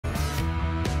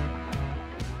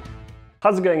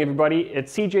How's it going, everybody?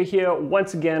 It's CJ here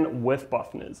once again with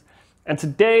Boffners. And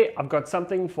today I've got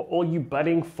something for all you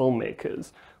budding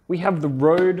filmmakers. We have the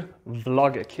Rode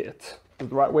Vlogger Kit. Is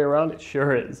the right way around? It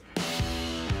sure is.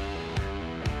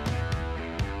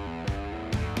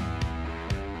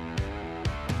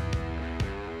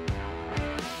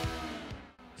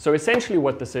 So essentially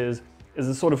what this is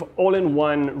a sort of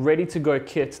all-in-one, ready-to-go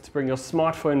kit to bring your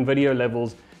smartphone video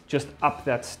levels just up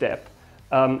that step.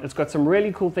 It's got some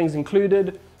really cool things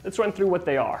included. Let's run through what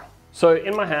they are. So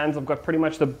in my hands, I've got pretty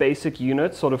much the basic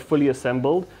unit sort of fully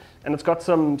assembled, and it's got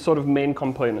some sort of main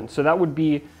components. So that would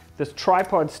be this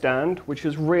tripod stand, which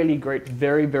is really great,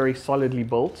 very, very solidly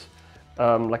built.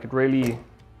 Like it really,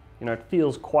 it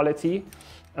feels quality.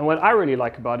 And what I really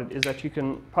like about it is that you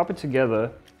can pop it together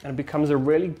and it becomes a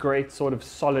really great sort of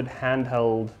solid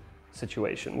handheld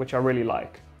situation, which I really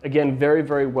like. Again, very,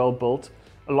 very well built.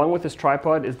 Along with this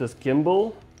tripod is this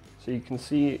gimbal. So you can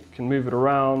see, you can move it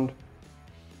around.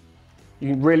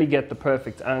 You can really get the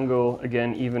perfect angle,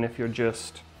 again, even if you're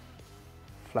just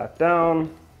flat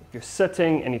down, if you're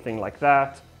sitting, anything like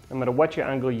that. No matter what your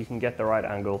angle, you can get the right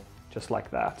angle just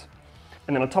like that.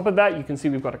 And then on top of that, you can see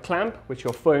we've got a clamp, which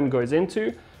your phone goes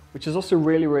into, which is also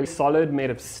really, really solid,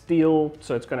 made of steel,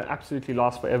 so it's going to absolutely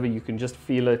last forever. You can just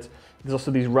feel it. There's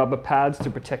also these rubber pads to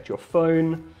protect your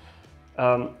phone.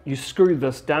 You screw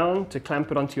this down to clamp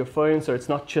it onto your phone, so it's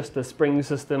not just a spring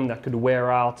system that could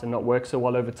wear out and not work so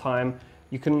well over time.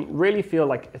 You can really feel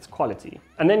like it's quality.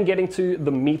 And then getting to the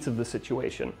meat of the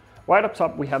situation. Right up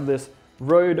top, we have this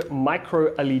Rode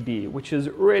Micro LED, which is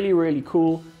really, really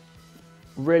cool,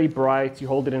 really bright. You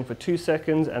hold it in for 2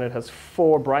 seconds and it has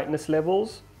 4 brightness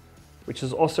levels, which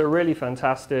is also really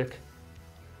fantastic.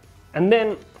 And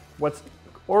then what's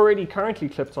already currently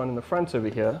clipped on in the front over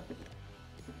here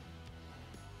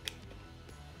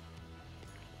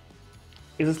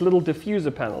is this little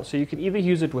diffuser panel. So you can either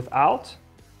use it without,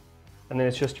 and then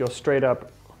it's just your straight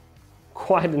up,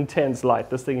 quite intense light.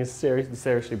 This thing is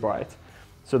seriously bright.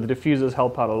 So the diffusers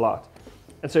help out a lot.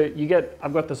 And so you get,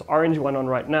 I've got this orange one on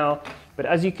right now, but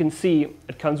as you can see,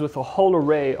 it comes with a whole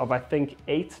array of, I think,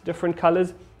 8 different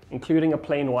colors, including a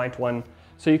plain white one.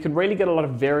 So you can really get a lot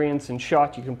of variance in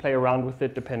shot. You can play around with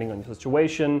it depending on your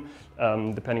situation,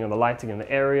 depending on the lighting in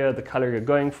the area, the color you're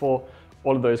going for,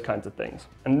 all of those kinds of things.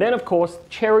 And then of course,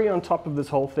 cherry on top of this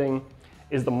whole thing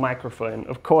is the microphone.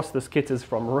 Of course, this kit is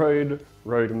from Rode.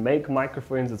 Rode make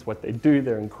microphones, it's what they do.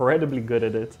 They're incredibly good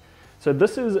at it. So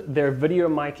this is their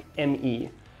VideoMic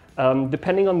ME.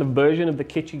 Depending on the version of the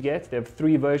kit you get, they have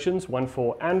 3 versions, one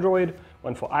for Android,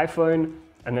 one for iPhone,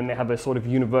 and then they have a sort of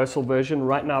universal version.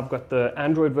 Right now I've got the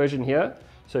Android version here,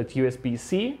 so it's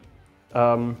USB-C,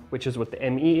 which is what the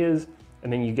ME is,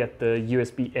 and then you get the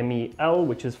USB ME-L,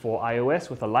 which is for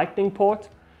iOS with a lightning port.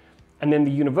 And then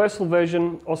the universal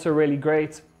version, also really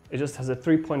great. It just has a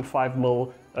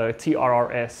 3.5mm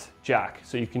TRRS jack,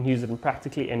 so you can use it in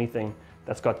practically anything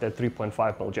that's got that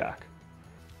 3.5mm jack.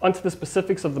 Onto the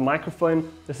specifics of the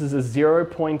microphone. This is a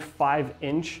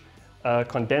 0.5-inch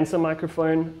condenser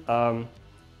microphone.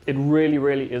 It really,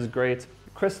 really is great.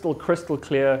 Crystal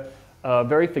clear,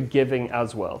 very forgiving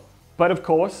as well. But of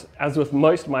course, as with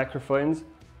most microphones,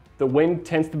 the wind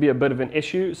tends to be a bit of an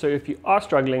issue. So if you are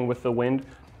struggling with the wind,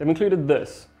 they've included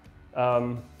this.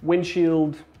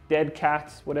 Windshield, dead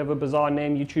cats, whatever bizarre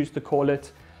name you choose to call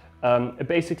it. It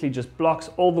basically just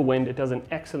blocks all the wind. It does an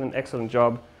excellent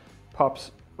job. Pops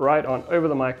right on over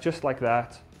the mic just like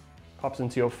that. Pops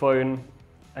into your phone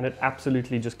and it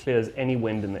absolutely just clears any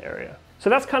wind in the area. So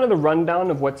that's kind of the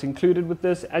rundown of what's included with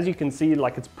this. As you can see,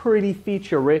 like, it's pretty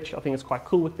feature rich. I think it's quite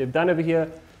cool what they've done over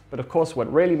here. But of course,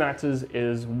 what really matters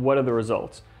is what are the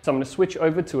results. So I'm gonna switch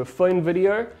over to a phone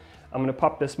video. I'm gonna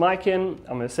pop this mic in,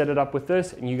 I'm gonna set it up with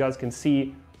this, and you guys can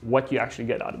see what you actually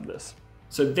get out of this.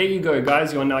 So there you go,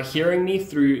 guys. You are now hearing me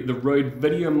through the Rode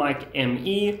VideoMic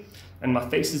ME, and my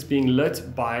face is being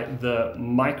lit by the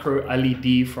Micro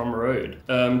LED from Rode.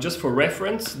 Just for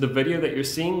reference, the video that you're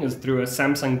seeing is through a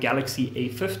Samsung Galaxy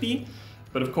A50,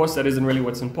 but of course that isn't really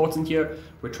what's important here.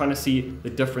 We're trying to see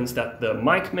the difference that the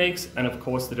mic makes, and of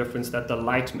course the difference that the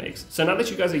light makes. So now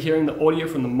that you guys are hearing the audio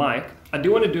from the mic, I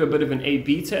do want to do a bit of an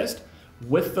A/B test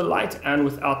with the light and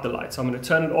without the light. So I'm going to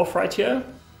turn it off right here.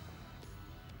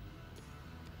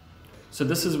 So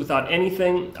this is without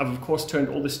anything. I've of course turned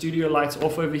all the studio lights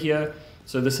off over here.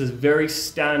 So this is very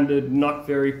standard, not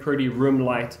very pretty room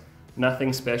light,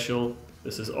 nothing special.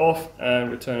 This is off and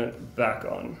return it back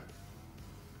on.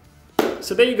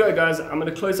 So there you go, guys. I'm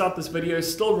gonna close out this video,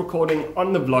 still recording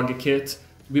on the Vlogger Kit.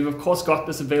 We've of course got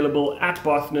this available at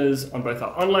Boffners on both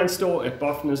our online store at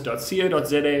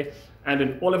boffners.co.za and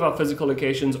in all of our physical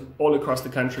locations all across the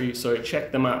country, so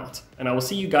check them out. And I will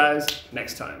see you guys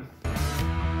next time.